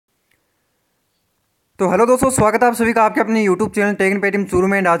तो हेलो दोस्तों, स्वागत है आप सभी का आपके अपने YouTube channel take and Paytm शुरू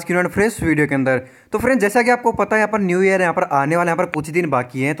में एंड आज की फ्रेश वीडियो के अंदर। तो फ्रेंड्स, जैसा कि आपको पता है यहाँ पर न्यू ईयर यहाँ पर आने वाले, यहाँ पर कुछ दिन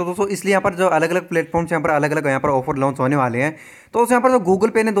बाकी हैं। तो दोस्तों इसलिए यहाँ पर जो अलग अलग प्लेटफॉर्म्स यहाँ पर अलग अलग यहाँ पर ऑफर लॉन्च होने वाले हैं। तो दोस्तों यहाँ पर जो गूगल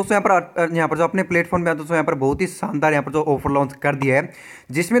पे ने दोस्तों यहाँ पर जो अपने प्लेटफॉर्म पे दोस्तों यहाँ पर बहुत ही शानदार यहाँ पर जो ऑफर लॉन्च कर दिया है,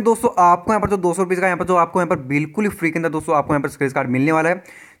 जिसमें दोस्तों आपको यहाँ पर जो 200 रुपये का यहाँ पर जो आपको यहाँ पर बिल्कुल ही फ्री के अंदर दोस्तों आपको यहाँ पर स्क्रैच कार्ड मिलने वाला है।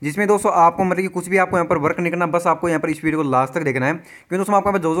 जिसमें दोस्तों आपको मतलब कि कुछ भी आपको यहाँ पर वर्क नहीं करना, बस आपको यहाँ पर इस वीडियो को लास्ट तक देखना है, क्योंकि दोस्तों आपको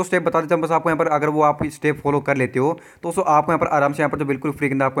यहाँ पर जो स्टेप बता देता हूँ, बस आपको यहाँ पर अगर वो आप स्टेप फॉलो कर लेते हो तो दोस्तों आपको यहाँ पर आराम से यहाँ पर जो बिल्कुल फ्री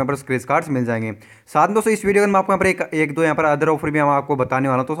के अंदर आपको यहाँ पर स्क्रैच कार्ड्स मिल जाएंगे। साथ में दोस्तों इस वीडियो में आपको यहाँ पर एक दो यहाँ पर अदर ऑफर भी हम आपको बताने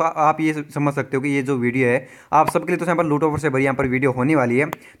वाला हूँ। तो आप ये समझ सकते हो कि ये जो वीडियो है आप सबके लिए तो यहाँ पर लूट ऑफर से भरी यहाँ पर वीडियो होने वाली है।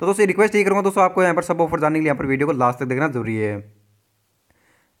 तो दोस्तों रिक्वेस्ट ये करूँगा दोस्तों, आपको यहाँ पर सब ऑफर जानने के लिए यहाँ पर वीडियो को लास्ट तक देखना जरूरी है।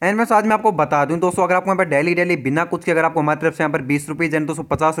 एंड मैं आज मैं आपको बता दूं दोस्तों, अगर आपको यहाँ पर डेली बिना कुछ के अगर आपको हमारी तरफ से यहाँ पर 20 रुपीज़ एंड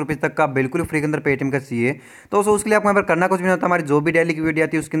 250 रुपीज़ तक का बिल्कुल फ्री के अंदर पेटीएम का चाहिए, तो दोस्तों उसके लिए आपको यहाँ पर करना कुछ भी नहीं होता। हमारी जो भी डेली की वीडियो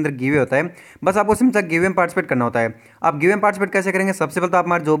आती है उसके अंदर गिवे होता है, बस आपको सिंपल गिवे में पार्टिसिपेट करना होता है। आप गिवे में पार्टिसिपेट कैसे करेंगे? सबसे पहले तो आप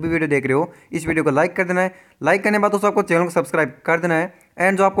हमारे जो भी वीडियो देख रहे हो इस वीडियो को लाइक कर देना है। लाइक करने के बाद दोस्तों आपको चैनल को सब्सक्राइब कर देना है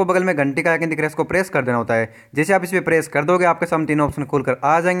एंड जो आपको बगल में घंटी का आइकन दिख रहा है इसको प्रेस कर देना होता है। जैसे आप इस पर प्रेस कर दोगे आपके सामने तीनों ऑप्शन खुलकर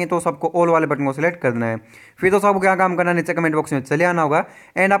आ जाएंगे, तो सबको ऑल वाले बटन को सिलेक्ट कर देना है। फिर दोस्तों आपको क्या काम करना है, नीचे कमेंट बॉक्स में चले आना होगा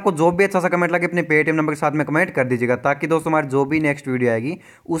एंड आपको जो भी अच्छा सा कमेंट लगे अपने पेटीएम नंबर के साथ में कमेंट कर दीजिएगा, ताकि दोस्तों हमारी जो भी नेक्स्ट वीडियो आएगी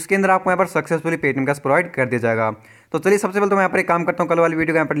उसके अंदर आपको यहाँ पर सक्सेसफुली पेटीएम का प्रोवाइड कर दिया जाएगा। तो चलिए सबसे पहले तो मैं यहाँ पर एक काम करता हूँ, कल वाली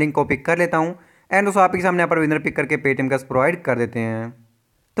वीडियो का यहाँ पर लिंक कॉपी कर लेता हूँ एंड दोस्तों आपके सामने यहाँ पर विनर पिक करके पेटीएम का प्रोवाइड कर देते हैं।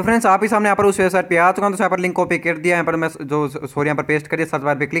 तो फ्रेंड्स आप ही सामने यहाँ पर उस वेबसाइट पे आ चुका हूँ, तो यहाँ पर लिंक कॉपी कर दिया, यहाँ पर मैं जो सॉरी यहाँ पर पेस्ट कर दिया, सर्च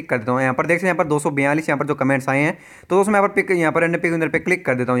बार पे क्लिक कर देता हूँ। यहाँ पर देखते हैं यहाँ पर 242 यहाँ पर जो कमेंट्स आए हैं, तो दोस्तों मैं यहाँ पर पिक यहाँ पर पिक विनर पे क्लिक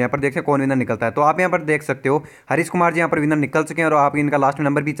कर देता हूँ। यहाँ पर देखते हैं कौन विनर निकलता है। तो आप यहाँ पर देख सकते हो हरीश कुमार जी यहाँ पर विनर निकल चुके हैं और आप इनका लास्ट में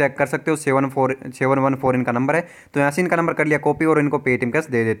नंबर भी चेक कर सकते हो, 714 इनका नंबर है। तो यहाँ से इनका नंबर कर लिया कॉपी और इनको पेटीएम कैश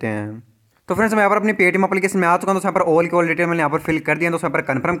दे देते हैं। तो फ्रेंड्स मैं यहाँ पर अपनी पेटीएम एप्लीकेशन में आ चुका हूँ, तो यहाँ पर ऑल की ऑल डिटेल मैंने यहाँ पर फिल कर दिया, तो यहाँ पर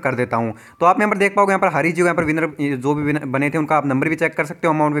कंफर्म कर देता हूँ। तो आप यहाँ पर देख पाओगे यहाँ पर हरी जी यहाँ पर विनर जो भी विनर बने थे उनका आप नंबर भी चेक कर सकते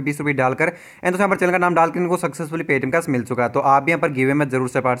हो, अमाउंट में 20 रुपये डालकर एंड तो यहाँ पर चैनल का नाम डालकर इनको सक्सेसफुली पेटीएम कैश मिल चुका है। तो आप भी यहाँ पर गिवे में जरूर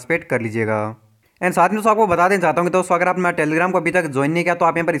से पार्टिसिपेट कर लीजिएगा। एंड साथ में दोस्तों आपको बता देना चाहता हूँ कि दोस्तों अगर आप मेरा टेलीग्राम को अभी तक ज्वाइन नहीं किया तो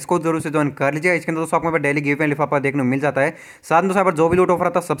आप यहाँ पर इसको जरूर से ज्वाइन कर लीजिए। इसके अंदर दोस्तों आपको यहाँ पर डेली गिव एंड लिफाफा देखने को मिल जाता है। साथ में दोस्तों यहाँ पर जो भी लूट ऑफर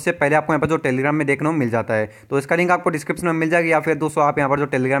आता है सबसे पहले आपको यहाँ पर जो टेलीग्राम में देखने को मिल जाता है, तो इसका लिंक आपको डिस्क्रिप्शन में मिल जाएगी, या फिर दोस्तों आप यहाँ पर जो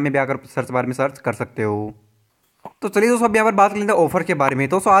टेलीग्राम में भी आकर सर्च बार में सर्च कर सकते हो। तो चलिए दोस्तों अब यहाँ पर बात कर लेते हैं ऑफर के बारे में।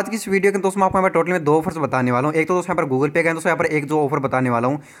 दोस्तों आज की इस वीडियो के दोस्तों मैं आपको यहाँ पर टोटल में 2 ऑफर्स बताने वाला हूँ। एक तो दोस्तों यहाँ पर गूगल पे का, दोस्तों यहाँ पर एक जो ऑफर बताने वाला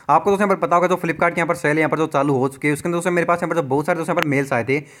हूँ आपको दोस्तों यहाँ पर पता होगा जो फ्लिपकार्ट के यहाँ पर सेल यहाँ पर जो चालू हो चुकी है, उसके अंदर दोस्तों मेरे पास यहाँ पर जो बहुत सारे दोस्तों यहाँ पर मेल्स आए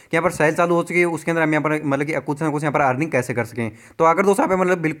थे कि यहाँ पर सेल चालू हो चुकी है, उसके अंदर हम यहाँ पर मतलब कि कुछ ना कुछ यहाँ पर अर्निंग कैसे कर सकें। तो अगर दोस्तों आप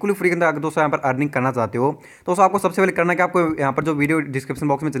मतलब बिल्कुल फ्री के अंदर अगर दोस्तों यहाँ पर अर्निंग करना चाहते हो तो दोस्तों आपको सबसे पहले करना कि आपको यहाँ पर जो वीडियो डिस्क्रिप्शन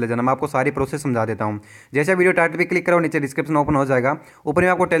बॉक्स में चले जाना, मैं आपको सारी प्रोसेस समझा देता हूँ। जैसे वीडियो टाइटल पर क्लिक करो नीचे डिस्क्रिप्शन ओपन हो जाएगा, ऊपर में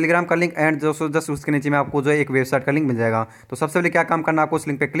आपको टेलीग्राम का लिंक एंड जस्ट उसके नीचे में आपको जो एक वेबसाइट का लिंक मिल जाएगा। तो सबसे पहले क्या काम करना, आपको उस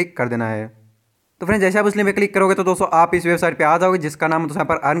लिंक पे क्लिक कर देना है। तो फ्रेंड्स जैसे आप उस लिंक पे क्लिक करोगे तो दोस्तों आप इस वेबसाइट पे आ जाओगे जिसका नाम दोस्तों यहाँ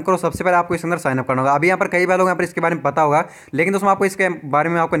पर अर्न करो। सबसे पहले आपको इसके अंदर साइन अप करना होगा। अभी यहाँ पर कई बार लोग यहाँ पर इसके बारे में पता होगा, लेकिन दोस्तों आपको इसके बारे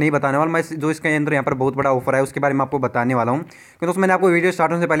में आपको नहीं बताने वाला। मैं जो इसके अंदर यहाँ पर बहुत बड़ा ऑफर है उसके बारे में आपको बताने वाला हूँ, क्योंकि दोस्तों मैंने आपको वीडियो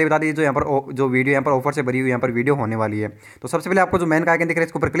स्टार्ट होने से पहले बता दी जो यहाँ पर जो वीडियो यहाँ पर ऑफर से भरी हुई यहाँ पर वीडियो होने वाली है। तो सबसे पहले आपको जो मैन का आइकन दिख रहा है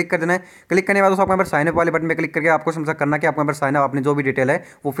इसके ऊपर क्लिक कर देना है। क्लिक करने के बाद दोस्तों आपको यहाँ पर साइन अप वाले बटन पर क्लिक करके आपको समझा करना कि आपको यहाँ पर साइन अप अपनी जो भी डिटेल है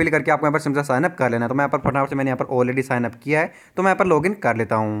वो फिल करके आपको यहाँ पर समझा साइन अप कर लेना। तो मैं यहाँ पर फटाफट से मैंने यहाँ पर ऑलरेडी साइन अप किया है, तो मैं यहाँ पर लॉग इन कर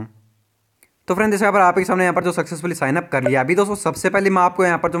लेता हूँ। तो फ्रेंड जैसे यहाँ पर आपके सामने यहाँ पर जो सक्सेसफुली साइन अप कर लिया। अभी दोस्तों सबसे पहले मैं आपको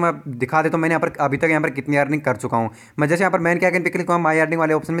यहाँ पर जो मैं दिखा देता हूँ मैंने यहाँ पर अभी तक यहाँ पर कितनी अर्निंग कर चुका हूँ। मैं जैसे यहाँ पर मैन के आइकन पे क्लिक करूँगा माई अर्निंग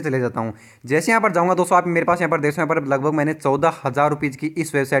वाले ऑप्शन में चले जाता हूँ। जैसे यहाँ पर जाऊँगा दोस्तों आप मेरे पास यहाँ पर देखो यहाँ पर लगभग मैंने 14,000 रुपीज़ की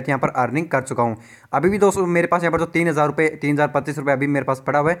इस वेबसाइट यहाँ पर अर्निंग कर चुका हूँ। अभी भी दोस्तों मेरे पास यहाँ पर जो 3,000 रुपये 3,025 रुपये अभी मेरे पास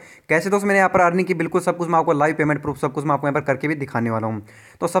पड़ा हुआ है। कैसे दोस्तों मैंने यहाँ पर अर्निंग की बिल्कुल सब कुछ मैं आपको लाइव पेमेंट प्रूफ सब कुछ मैं आपको यहाँ पर करके भी दिखाने वाला हूँ।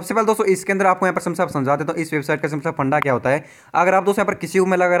 तो सबसे पहले दोस्तों इसके अंदर आपको यहाँ पर समझा देता हूँ इस वेबसाइट का समझा फंडा क्या होता है। अगर आप दोस्तों यहाँ पर किसी को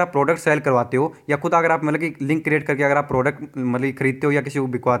मतलब अगर आप प्रोडक्ट सेल करवाते हो या खुद अगर आप मतलब कि लिंक क्रिएट करके अगर आप प्रोडक्ट मतलब खरीदते हो या किसी को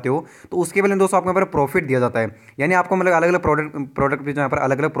बिकवाते हो तो उसके पहले दोस्तों आपको यहाँ पर प्रॉफिट दिया जाता है। यानी आपको मतलब अलग अलग प्रोडक्ट भी जो यहाँ पर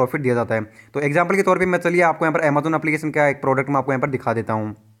अलग अलग प्रॉफिट दिया जाता है। तो एग्जांपल के तौर पे मैं चलिए आपको यहाँ पर अमेजोन एप्लीकेशन का एक प्रोडक्ट मैं आपको यहाँ पर दिखा देता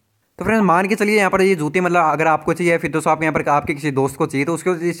हूँ। तो फ्रेंड्स मान के चलिए यहाँ पर ये जूते मतलब अगर आपको चाहिए फिर दोस्तों आप यहाँ पर आपके किसी दोस्त को चाहिए तो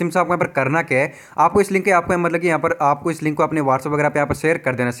उसके सिम से आपको यहाँ पर करना क्या है, आपको इस लिंक के आपको मतलब कि यहाँ पर आपको इस लिंक को अपने व्हाट्सएप वगैरह पे यहाँ पर शेयर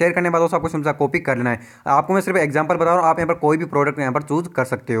कर देना। शेयर करने के बाद दोस्तों आपको सिम से कॉपी कर लेना है। आपको मैं सिर्फ एग्जांपल बता रहा हूँ, आप यहाँ पर कोई भी प्रोडक्ट यहाँ पर चूज कर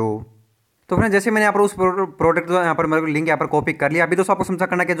सकते हो। तो फ्रेंड जैसे मैंने यहाँ पर उस प्रोडक्ट जो यहाँ पर मतलब लिंक यहाँ पर कॉपी कर लिया। अभी दोस्तों आपको समझा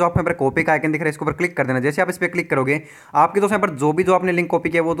करना कि जो आपको यहाँ पर कॉपी का आइकन दिख रहा है इसके ऊपर क्लिक कर देना। जैसे आप इस पर क्लिक करोगे आपके दोस्तों यहाँ पर जो आपने लिंक कॉपी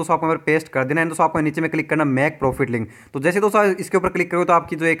किया वो दोस्तों आपको यहाँ पर पेस्ट कर देना है। दोस्तों आपको नीचे में क्लिक करना मैक प्रॉफिट लिंक। तो जैसे दोस्तों इसके ऊपर क्लिक करोगे तो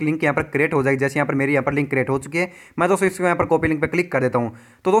आपकी जो एक लिंक यहाँ पर क्रिएट हो जाएगी। जैसे यहाँ पर मेरी यहाँ पर लिंक क्रिएट हो चुकी है, मैं दोस्तों इसको यहाँ पर कॉपी लिंक पर क्लिक कर देता हूँ।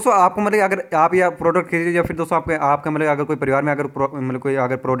 तो दोस्तों आपको मतलब अगर आप या प्रोडक्ट खरीद या फिर दोस्तों आपका मतलब अगर कोई परिवार में अगर मतलब कोई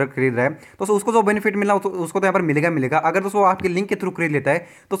अगर प्रोडक्ट खरीद रहा है तो उसको जो बेनिफिट मिलना उसको तो यहाँ पर मिलेगा। अगर दोस्तों आपके लिंक के थ्रू खरीद लेता है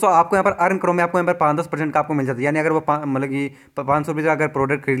तो आपको यहाँ पर अर्न करो में आपको यहाँ पर 5-10% का आपको मिल जाता है। यानी अगर वो मतलब कि 500 रुपये का अगर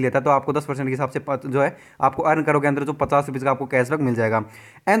प्रोडक्ट खरीद लेता है तो आपको 10% के हिसाब से जो है आपको अर्न करो के अंदर जो 50 रुपये का आपको कैशबैक मिल जाएगा।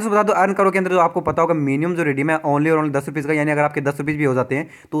 एंड बता दो अर्न करो के अंदर जो आपको पता होगा मिनिमम जो रिडीम है ओनली और ओनली 10 रुपये का। यानी अगर आपके 10 रुपये भी हो जाते हैं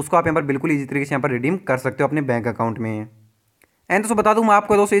तो उसको आप यहाँ पर बिल्कुल ईजी तरीके से यहाँ पर रिडीम कर सकते हो अपने बैंक अकाउंट में। एंड दोस्तों बता दूं मैं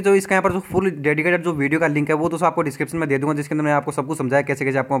आपको दोस्तों जो इसका यहाँ पर जो फुल डेडिकेटेड जो वीडियो का लिंक है वो दोस्तों आपको डिस्क्रिप्शन में दे दूंगा, जिसके अंदर मैंने आपको सब कुछ समझाया कैसे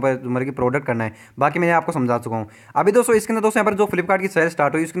कैसे आपको यहाँ पर मतलब कि प्रोडक्ट करना है। बाकी मैंने आपको समझा चुका हूँ। अभी दोस्तों इसके अंदर दोस्तों यहाँ पर जो फ्लिपकार्ट की सेल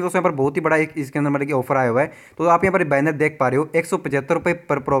स्टार्ट हुई, इसके अंदर दोस्तों यहाँ पर बहुत ही बड़ा एक इसके अंदर मतलब कि ऑफर आया हुआ है। तो आप यहाँ पर बैनर देख पा रहे हो 175 रुपये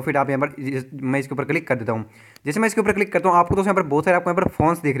पर प्रॉफिट। आप यहाँ पर मैं इसके ऊपर क्लिक कर देता हूँ। जैसे मैं इसके ऊपर क्लिक करता हूँ आपको दोस्तों यहाँ पर बहुत सारे आपको यहाँ पर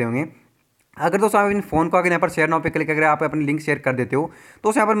फोन्स दिख रहे होंगे। अगर दोस्तों आप इन फोन को अगर यहाँ पर शेयर नाउ पे क्लिक करके आप अपनी लिंक शेयर कर देते हो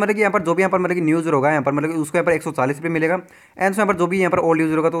तो यहाँ पर मतलब कि यहाँ पर जो भी यहाँ पर मतलब कि न्यू यूजर होगा यहाँ पर मतलब उसको यहाँ पर 140 रुपये मिलेगा। एंड यहाँ पर जो भी यहाँ पर ओल्ड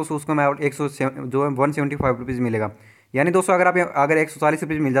यूजर होगा तो उसको मैं 175 रुपीज़ मिलेगा। यानी दोस्तों अगर आप अगर 140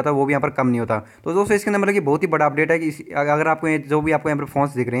 रुपये मिल जाता है वो भी यहाँ पर कम नहीं होता। तो दोस्तों इसके अंदर मतलब कि बहुत ही बड़ा अपडेट है कि अगर आपको जो भी आपको यहाँ पर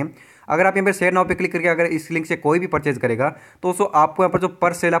फोन्स दिख रहे हैं, अगर आप यहाँ पर शेयर नाउ पे क्लिक करके अगर इस लिंक से कोई भी परचेज करेगा तो दोस्तों आपको यहाँ पर जो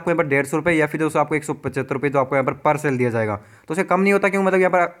पर सेल आपको यहाँ पर 150 रुपये या फिर दोस्तों आपको 175 रुपये जो आपको यहाँ पर सेल दिया जाएगा। तो उसे कम नहीं होता क्यों, मतलब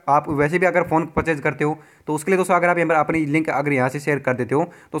यहाँ पर आप वैसे भी अगर फोन परचेज करते हो तो उसके लिए दोस्तों अगर आप यहाँ पर अपनी लिंक अगर यहाँ से शेयर कर देते हो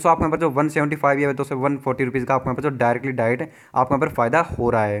तो दोस्तों आपको यहाँ पर जो 175 या दोस्तों 140 रुपीज़ का आपको यहाँ पर जो डायरेक्ट आपको यहाँ पर फायदा हो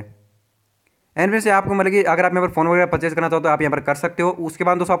रहा है। एंड वैसे आपको मतलब कि अगर आप यहाँ पर फोन वगैरह परचेज करना चाहो तो आप यहाँ पर कर सकते हो। उसके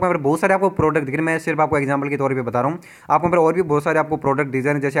बाद दोस्तों आपको यहाँ पर बहुत सारे आपको प्रोडक्ट दिख रहे हैं। मैं सिर्फ आपको एग्जांपल के तौर पे बता रहा हूँ। आपको यहाँ पर और भी बहुत सारे आपको प्रोडक्ट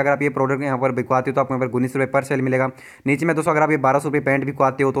डिजाइन, जैसे अगर आप ये प्रोडक्ट यहाँ पर बिकवाते हो तो आपको यहाँ पर 19 रुपये पर सेल मिलेगा। नीचे में दोस्तों अगर आप ये 1200 रुपये पैंट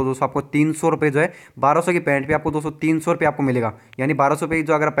बिकवाते हो तो दोस्तों आपको 300 रुपये जो है 1200 की पैंट पे आपको दोस्तों 300 रुपये आपको मिलेगा। यानी 1200 रुपये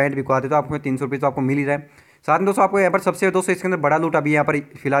जो अगर पैंट बिकवाते हो तो आपको 300 रुपये तो आपको मिल ही रहा है। साथ में दोस्तों आपको यहाँ पर सबसे दोस्तों इसके अंदर बड़ा लूट अभी यहाँ पर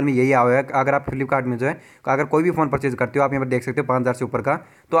फिलहाल में यही आया हुआ है। अगर आप फ्लिपकार्ट में जो है अगर कोई भी फोन परचेज करते हो आप यहाँ पर देख सकते हो 5000 से ऊपर का,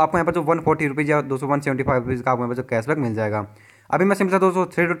 तो आपको यहाँ पर जो 140 रुपीज़ या 175 रुपीज़ का आपको यहाँ पर जो कैशबैक मिल जाएगा। अभी मैं सिंपल दोस्तों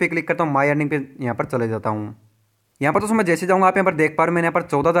 3 रुपये क्लिक करता हूँ, माई अर्निंग पे यहाँ पर चले जाता हूँ। यहाँ पर दोस्तों मैं जैसे जाऊँगा आप यहाँ पर देख पा रहे हो मैंने यहाँ पर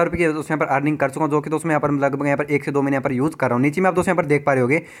 14,000 रुपये की दोस्तों यहाँ पर अर्निंग कर चुका हूँ, जो कि दोस्तों मैं यहाँ पर लगभग यहाँ पर 1 से 2 महीने यहाँ पर यूज़ कर रहा हूँ। नीचे में आप दोस्तों यहाँ पर देख पा रहे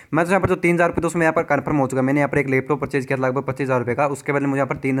होगे मैं तो यहाँ पर जो 3,000 रुपये दोस्तों मैं यहाँ पर कन्फर्म हो चुका। मैंने यहाँ पर एक लैपटॉप परचेज किया लगभग 25,000 रुपये का, उसके बदले मुझे यहाँ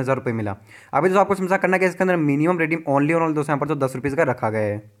पर 3,000 रुपये मिला। अभी दोस्तों आपको समझा करना कि इसके अंदर मिनिमम रेडिंग ओनली और दोस्तों यहाँ पर जो 10 रुपये का रखा गया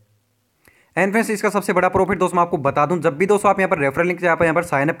है। एंड फ्रेंड्स इसका सबसे बड़ा प्रॉफिट दोस्तों मैं आपको बता दूं, जब भी दोस्तों आप यहाँ पर रेफरल लिंक से आप यहाँ पर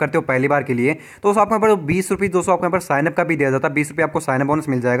साइनअप करते हो पहली बार के लिए तो दोस्तों आपको यहाँ पर 20 रुपये दोस्तों आपको यहाँ पर साइनअप का भी दिया जाता है। 20 रुपये आपको साइनअप बोनस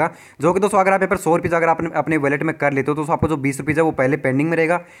मिल जाएगा, जो कि दोस्तों अगर आप यहाँ पर 100 रुपीज़ अगर आप अपने वैलेट में कर लेते हो तो दोस्तों आपको जो 20 रुपीज़ है वो पहले पेंडिंग में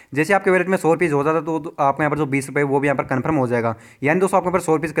रहेगा। जैसे आपके वैलेट में 100 रुपीज़ हो जाता है तो आपको यहाँ पर जो 20 रुपये वो भी यहाँ पर कन्फर्म हो जाएगा। यानी दोस्तों आपको यहाँ पर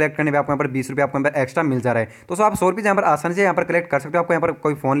 100 रुपीज़ कलेक्ट करने में आपको यहाँ पर 20 रुपये आपको यहाँ पर एक्स्ट्रा मिल जा रहा है। दोस्तों आप 100 रुपीज़ यहाँ पर आसानी से यहाँ पर कलेक्ट कर सकते हो। आपको यहाँ पर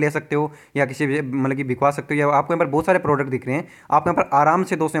कोई फोन ले सकते हो या किसी मतलब कि बिकवा सकते हो, या आपको यहाँ पर बहुत सारे प्रोडक्ट दिख रहे हैं। आप यहाँ पर आराम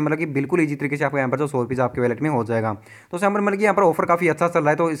से दोस्तों मतलब कि बिल्कुल ईजी तरीके से आपको यहाँ पर जो 100 रुपीज़ आपके वैलेट में हो जाएगा। तो यहाँ पर मतलब कि यहाँ पर ऑफर काफ़ी अच्छा चल रहा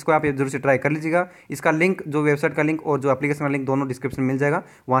है, तो इसको आप जरूर से ट्राई कर लीजिएगा। इसका लिंक जो वेबसाइट का लिंक और जो एप्लीकेशन का लिंक दोनों डिस्क्रिप्शन में मिल जाएगा,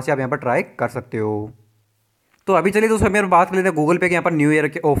 वहाँ से आप यहाँ पर ट्राई कर सकते हो। तो अभी चलिए दोस्तों मेरे बात कर लेते हैं गूगल पे के यहाँ पर न्यू ईयर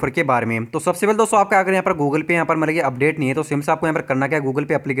के ऑफर के बारे में। तो सबसे पहले दोस्तों आपका अगर यहाँ पर गूगल पे यहाँ पर मतलब कि अपडेट नहीं है तो सिम से आपको यहाँ पर करना क्या है, गूगल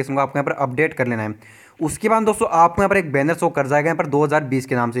पे एप्लीकेशन को आपको यहाँ पर अपडेट कर लेना है। उसके बाद दोस्तों आपको यहाँ पर एक बैनर शो कर जाएगा यहाँ पर 2020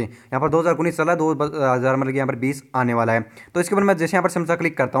 के नाम से। यहाँ पर 2019 चला 2000 मतलब यहाँ पर 20 आने वाला है। तो इसके बाद मैं जैसे यहाँ पर सिम से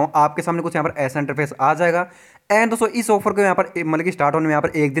क्लिक करता हूँ आपके सामने कुछ यहाँ पर ऐसा इंटरफेस आ जाएगा। एंड दोस्तों इस ऑफर को यहाँ पर मतलब कि स्टार्ट होने में यहाँ पर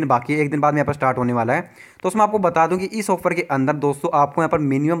एक दिन बाकी है, एक दिन बाद में यहाँ पर स्टार्ट होने वाला है। तो उसमें आपको बता दूं कि इस ऑफर के अंदर दोस्तों आपको यहाँ पर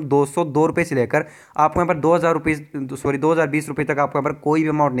मिनिमम 202 रुपये से लेकर आपको यहाँ पर 2020 रुपये तक आपको यहाँ पर कोई भी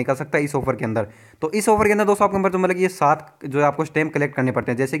अमाउंट निकल सकता है इस ऑफर के अंदर। तो इस ऑफर के अंदर दोस्तों आपको यहाँ पर जो मतलब कि ये 7 जो है आपको स्टैम्प कलेक्ट करने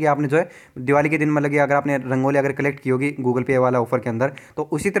पड़ते हैं। जैसे कि आपने जो है दिवाली के दिन मतलब कि अगर आपने रंगोली अगर कलेक्ट की होगी गूगल पे वाला ऑफर के अंदर, तो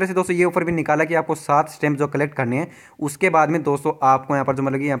उसी तरह से दोस्तों ये ऑफर भी निकाला कि आपको 7 स्टैम्प जो कलेक्ट करने हैं। उसके बाद में दोस्तों आपको यहाँ पर जो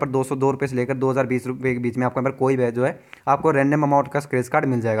मतलब कि यहाँ पर 202 रुपये से लेकर 2020 रुपये के बीच में आपको यहाँ पर कोई भी जो है आपको रैंडम अमाउंट का स्क्रैच कार्ड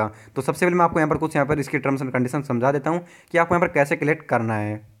मिल जाएगा। तो सबसे पहले मैं आपको यहाँ पर कुछ यहाँ पर इसकी टर्म्स एंड कंडीशन समझा देता हूँ कि आपको यहाँ पर कैसे कलेक्ट करना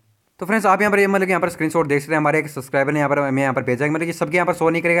है। तो फ्रेंड्स आप यहाँ पर मतलब यहाँ पर स्क्रीनशॉट देख सकते हैं। हमारे एक सब्सक्राइबर ने यहाँ पर मैं यहाँ पर भेजा है, मतलब कि सबके यहाँ पर शो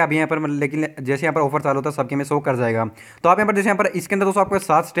नहीं करेगा अभी यहाँ पर, लेकिन जैसे यहाँ पर ऑफर चालू होता है सबके में शो कर जाएगा। तो आप यहाँ पर जैसे यहाँ पर इसके अंदर दोस्तों आपको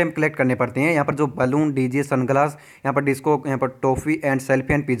 7 स्टैम्प कलेक्ट करने पड़ते हैं। यहाँ पर जो बलून, डीजे, सनग्लास, यहाँ पर डिस्को, यहाँ पर toffee and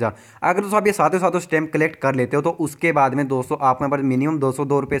selfie and pizza. अगर दोस्तों आप ये सातों स्टैम्प कलेक्ट कर लेते हो तो उसके बाद में दोस्तों आपको यहाँ पर मिनिमम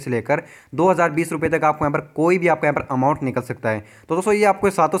 202 रुपये से लेकर 2020 रुपये तक आपको यहाँ पर कोई भी आपको यहाँ पर अमाउंट निकल सकता है। तो दोस्तों ये आपको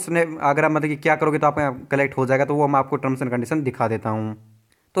सातों अगर आप मतलब कि क्या करोगे तो आपको यहाँ कलेक्ट हो जाएगा, तो वो मैं आपको टर्म्स एंड कंडीशन दिखा देता हूँ।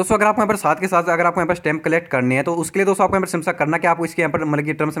 तो दोस्तों अगर आपको यहाँ पर साथ के साथ अगर आपको यहाँ पर स्टैम्प कलेक्ट करने हैं तो उसके लिए दोस्तों आपको यहाँ पर सिंपल करना क्या, आपको इसके यहाँ पर मतलब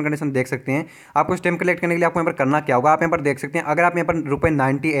कि टर्म्स एंड कंडीशन देख सकते हैं। आपको स्टैम्प कलेक्ट करने के लिए आपको यहाँ पर करना क्या होगा, आप यहाँ पर देख सकते हैं। अगर आप यहाँ पर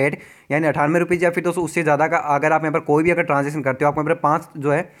 ₹98 यानी 98 रुपीज़ या फिर दोस्तों उससे ज़्यादा का अगर आप यहाँ पर कोई भी अगर ट्रांजेक्शन करते हो, आपको यहाँ पर 5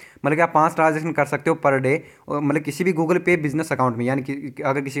 जो है मतलब कि आप 5 ट्रांजेक्शन कर सकते हो पर डे, मतलब किसी भी गूगल पे बिजनेस अकाउंट में। यानी कि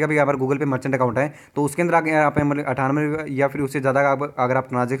अगर किसी का भी यहाँ पर गूगल पे मर्चेंट अकाउंट है तो उसके अंदर आप मतलब 98 या फिर उससे ज़्यादा अगर आप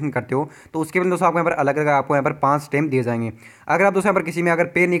ट्रांजेक्शन करते हो तो उसके बाद दोस्तों आपको यहाँ पर अलग अलग आपको यहाँ पर 5 स्टैम्प दिए जाएंगे। अगर आप दोस्तों यहाँ पर किसी में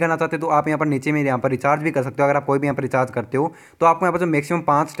अगर पे नहीं करना चाहते तो आप यहाँ पर नीचे में यहाँ पर रिचार्ज भी कर सकते हो। अगर आप कोई भी यहाँ पर रिचार्ज करते हो तो आपको यहाँ पर जो मैक्सिमम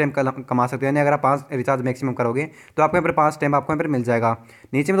 5 स्टैम्प कमा सकते हो, यानी अगर आप 5 रिचार्ज मैक्सिमम करोगे तो आपको यहाँ पर 5 स्टैम्प आपको यहाँ पर मिल जाएगा।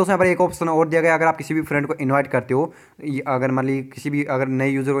 नीचे में दोस्तों यहाँ पर एक ऑप्शन और दिया गया, अगर आप किसी भी फ्रेंड को इन्वाइट करते हो, अगर मान ली किसी भी अगर नए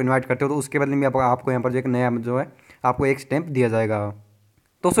यूज़र को इन्वाइट करते हो तो उसके बदले में आपको यहाँ पर जो एक नया जो है आपको एक स्टैम्प दिया जाएगा।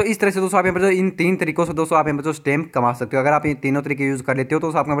 दोस्तों इस तरह से दोस्तों आप यहाँ पर जो इन 3 तरीकों से दोस्तों आप यहाँ पर जो स्टैम्प कमा सकते हो। अगर आप ये तीनों तरीके यूज़ कर लेते हो तो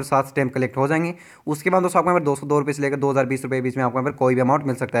आपको यहाँ पर 7 स्टैम्प कलेक्ट हो जाएंगे। उसके बाद दोस्तों आपको यहाँ पर 202 रुपये से लेकर 2020 रुपये के बीच में आपको यहाँ पर कोई भी अमाउंट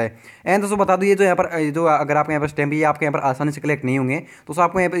मिल सकता है। एंड दोस्तों बता दूँ ये जो यहाँ पर जो अगर आप यहाँ पर स्टैम्प ये आपके यहाँ पर आसानी से कलेक्ट नहीं होंगे, तो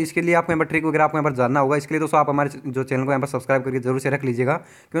आपको यहाँ पर इसके लिए आपको यहाँ पर ट्रिक वगैरह आपको यहाँ पर जानना होगा। इसके लिए दोस्तों आप हमारे जो चैनल को यहाँ पर सब्सक्राइब करके जरूर से रख लीजिएगा,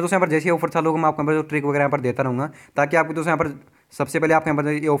 क्योंकि दोस्तों यहाँ पर जैसे ऑफर चालू होगा मैं आपको यहाँ पर जो ट्रिक वगैरह यहाँ पर देता रहूँगा, ताकि आपको दोस्तों यहाँ पर सबसे पहले आप यहाँ पर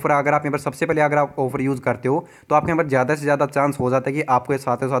ये ऑफर अगर आप यहाँ पर सबसे पहले अगर आप ऑफर यूज़ करते हो तो आपके यहाँ पर ज़्यादा से ज़्यादा चांस हो जाता है कि आपको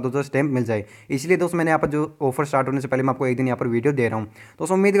साथ साथ जो स्टैम्प मिल जाए। इसलिए दोस्तों मैंने यहाँ पर जो ऑफर स्टार्ट होने से पहले मैं आपको एक दिन यहाँ पर वीडियो दे रहा हूँ।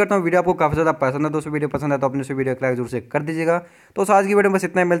 दोस्तों उम्मीद करता हूँ वीडियो आपको काफ़ी ज़्यादा पसंद है। दोस्तों वीडियो पसंद है तो अपने से वीडियो को लाइक जरूर से कर दीजिएगा। तो आज की वीडियो में बस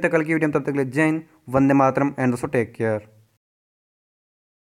इतना ही, मिलते हैं कल की वीडियो में, तब तक के लिए जय हिंद, वंदे मातरम एंड दोस्तों टेक केयर।